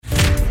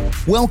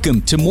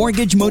Welcome to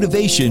Mortgage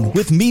Motivation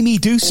with Mimi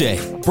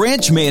Doucet,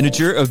 branch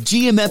manager of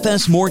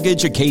GMFS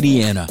Mortgage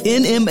Acadiana,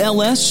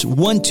 NMLS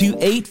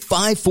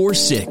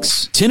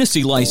 128546,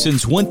 Tennessee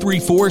license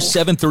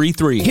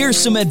 134733. Here's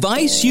some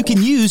advice you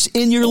can use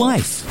in your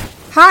life.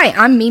 Hi,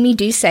 I'm Mimi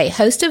Doucet,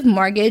 host of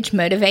Mortgage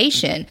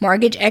Motivation,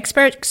 mortgage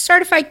expert,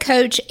 certified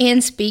coach,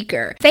 and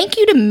speaker. Thank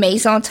you to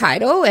Maison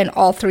Title and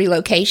all three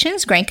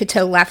locations, Grand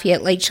Coteau,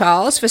 Lafayette, Lake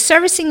Charles, for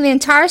servicing the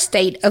entire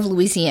state of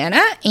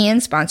Louisiana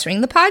and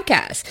sponsoring the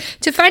podcast.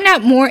 To find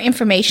out more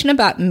information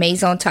about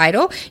Maison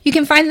Title, you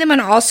can find them on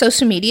all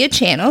social media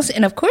channels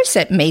and, of course,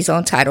 at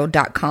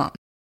maisontitle.com.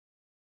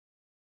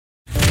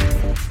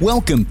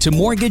 Welcome to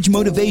Mortgage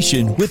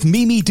Motivation with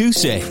Mimi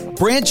Doucet,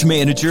 branch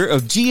manager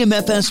of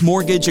GMFS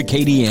Mortgage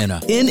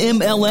Acadiana,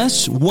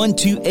 NMLS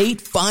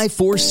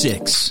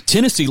 128546,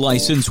 Tennessee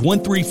license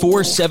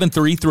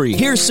 134733.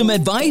 Here's some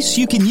advice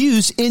you can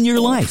use in your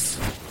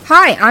life.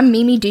 Hi, I'm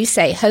Mimi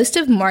Doucet, host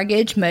of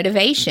Mortgage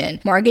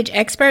Motivation, mortgage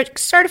expert,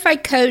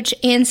 certified coach,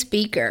 and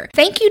speaker.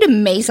 Thank you to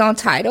Maison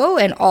Title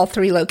and all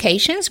three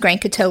locations,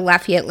 Grand Coteau,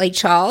 Lafayette, Lake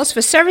Charles,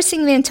 for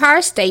servicing the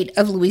entire state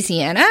of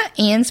Louisiana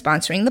and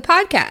sponsoring the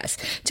podcast.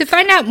 To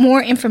find out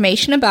more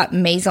information about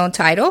Maison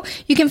Title,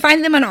 you can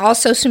find them on all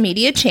social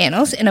media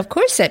channels and, of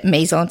course, at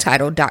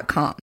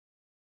maisontitle.com.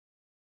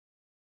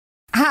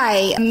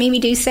 Hi, I'm Mimi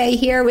Doucet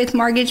here with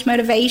Mortgage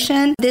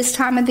Motivation. This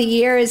time of the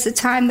year is the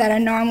time that I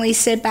normally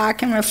sit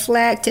back and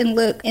reflect and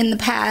look in the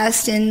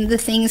past and the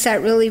things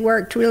that really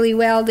worked really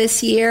well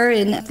this year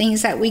and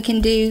things that we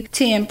can do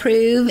to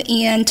improve.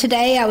 And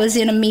today I was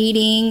in a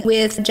meeting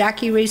with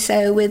Jackie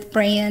Russo with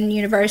Brand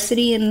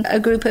University and a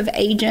group of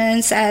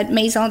agents at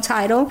Maison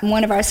Title,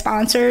 one of our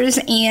sponsors,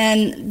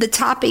 and the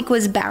topic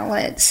was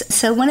balance.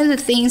 So one of the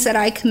things that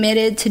I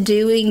committed to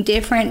doing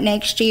different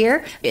next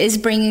year is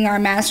bringing our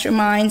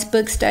masterminds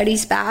book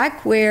studies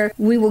back, where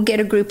we will get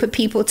a group of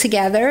people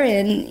together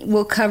and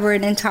we'll cover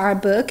an entire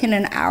book in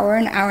an hour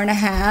and a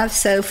half.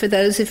 So for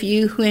those of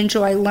you who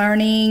enjoy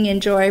learning,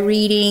 enjoy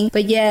reading,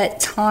 but yet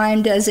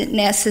time doesn't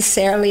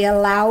necessarily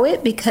allow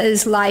it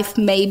because life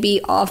may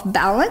be off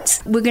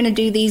balance, we're going to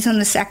do these on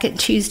the second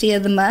Tuesday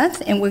of the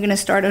month, and we're going to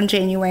start on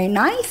January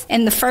 9th.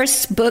 And the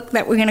first book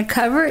that we're going to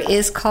cover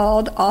is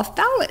called Off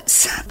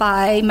Balance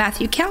by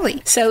Matthew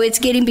Kelly. So it's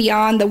getting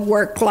beyond the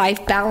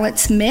work-life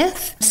balance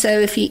myth. So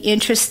if you're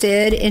interested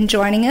in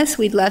joining us,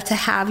 we'd love to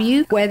have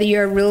you. Whether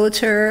you're a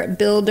realtor,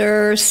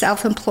 builder,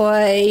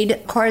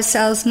 self-employed, car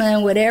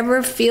salesman,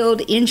 whatever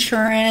field,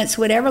 insurance,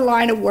 whatever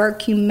line of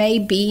work you may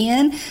be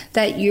in,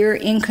 that you're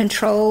in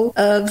control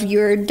of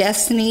your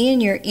destiny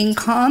and your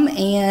income,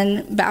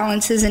 and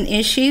balance is an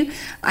issue.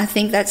 I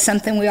think that's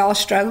something we all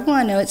struggle.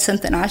 I know it's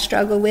something I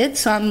struggle with,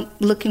 so I'm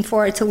looking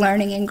forward to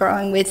learning and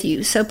growing with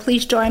you. So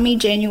please join me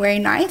January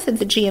 9th at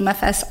the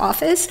GMFS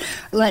office.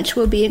 Lunch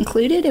will be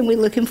included, and we're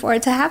looking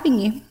forward to having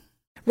you.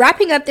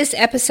 Wrapping up this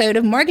episode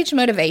of Mortgage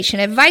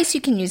Motivation, advice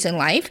you can use in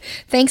life.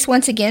 Thanks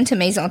once again to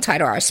Maison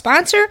Title, our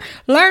sponsor.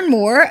 Learn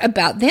more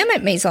about them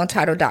at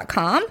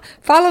maisontitle.com.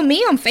 Follow me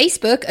on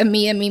Facebook,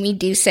 Mimi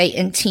Doucet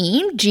and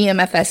Team,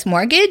 GMFS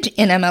Mortgage,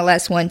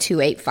 NMLS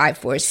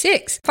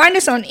 128546. Find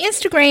us on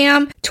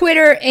Instagram,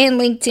 Twitter, and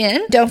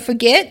LinkedIn. Don't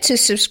forget to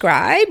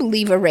subscribe,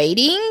 leave a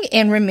rating,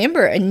 and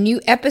remember, a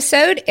new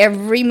episode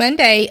every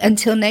Monday.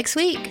 Until next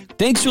week.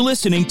 Thanks for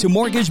listening to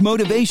Mortgage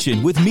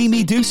Motivation with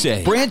Mimi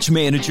Doucet, branch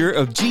manager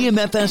of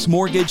GMFS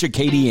Mortgage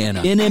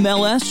Acadiana,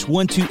 NMLS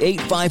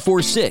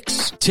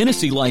 128546,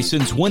 Tennessee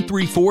license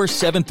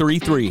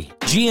 134733,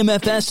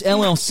 GMFS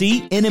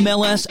LLC,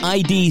 NMLS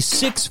ID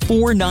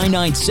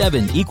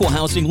 64997, equal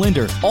housing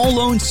lender. All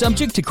loans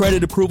subject to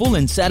credit approval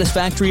and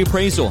satisfactory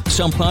appraisal.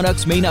 Some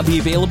products may not be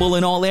available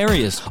in all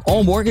areas.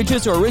 All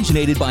mortgages are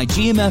originated by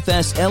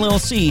GMFS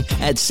LLC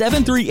at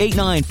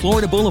 7389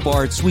 Florida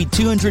Boulevard, Suite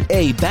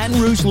 200A, Baton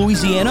Rouge,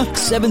 Louisiana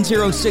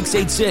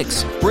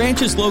 70686.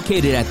 Branch is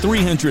located at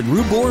 300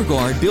 Rue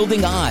Beauregard,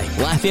 Building I,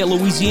 Lafayette,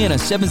 Louisiana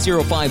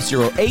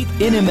 70508,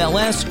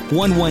 NMLS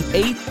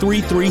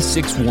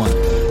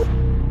 1183361.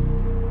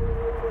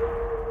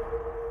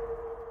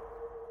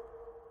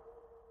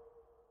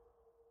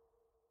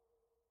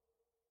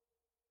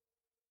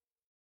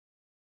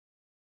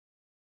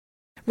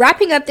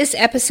 Wrapping up this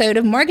episode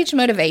of Mortgage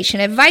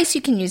Motivation, advice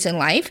you can use in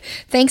life.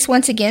 Thanks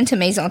once again to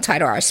Maison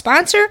Title, our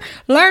sponsor.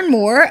 Learn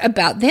more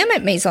about them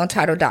at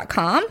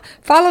maisontitle.com.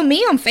 Follow me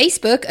on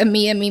Facebook,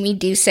 Mimi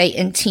Doucet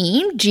and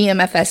Team,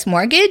 GMFS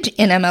Mortgage,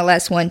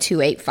 NMLS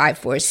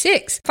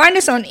 128546. Find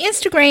us on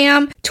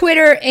Instagram,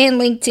 Twitter, and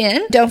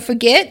LinkedIn. Don't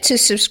forget to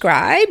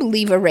subscribe,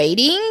 leave a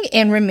rating,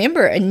 and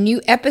remember, a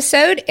new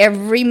episode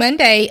every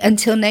Monday.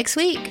 Until next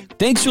week.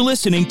 Thanks for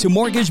listening to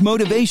Mortgage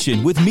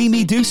Motivation with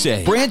Mimi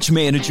Doucet, branch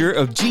manager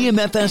of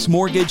GMFS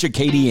Mortgage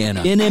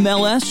Acadiana.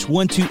 NMLS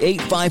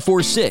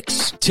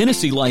 128546.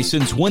 Tennessee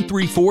license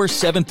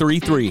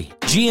 134733.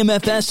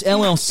 GMFS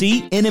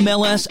LLC,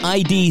 NMLS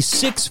ID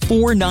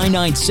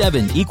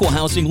 64997, Equal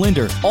Housing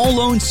Lender. All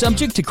loans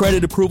subject to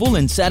credit approval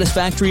and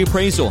satisfactory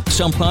appraisal.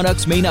 Some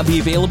products may not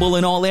be available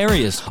in all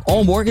areas.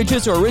 All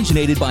mortgages are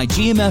originated by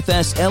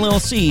GMFS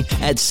LLC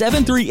at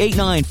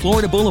 7389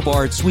 Florida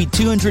Boulevard, Suite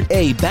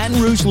 200A,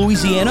 Baton Rouge,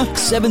 Louisiana,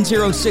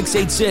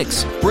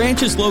 70686.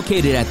 Branch is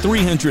located at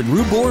 300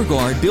 Rue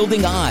Beauregard,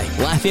 Building I,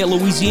 Lafayette,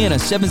 Louisiana,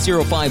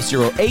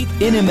 70508,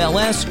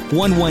 NMLS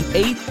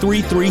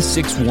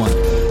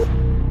 1183361.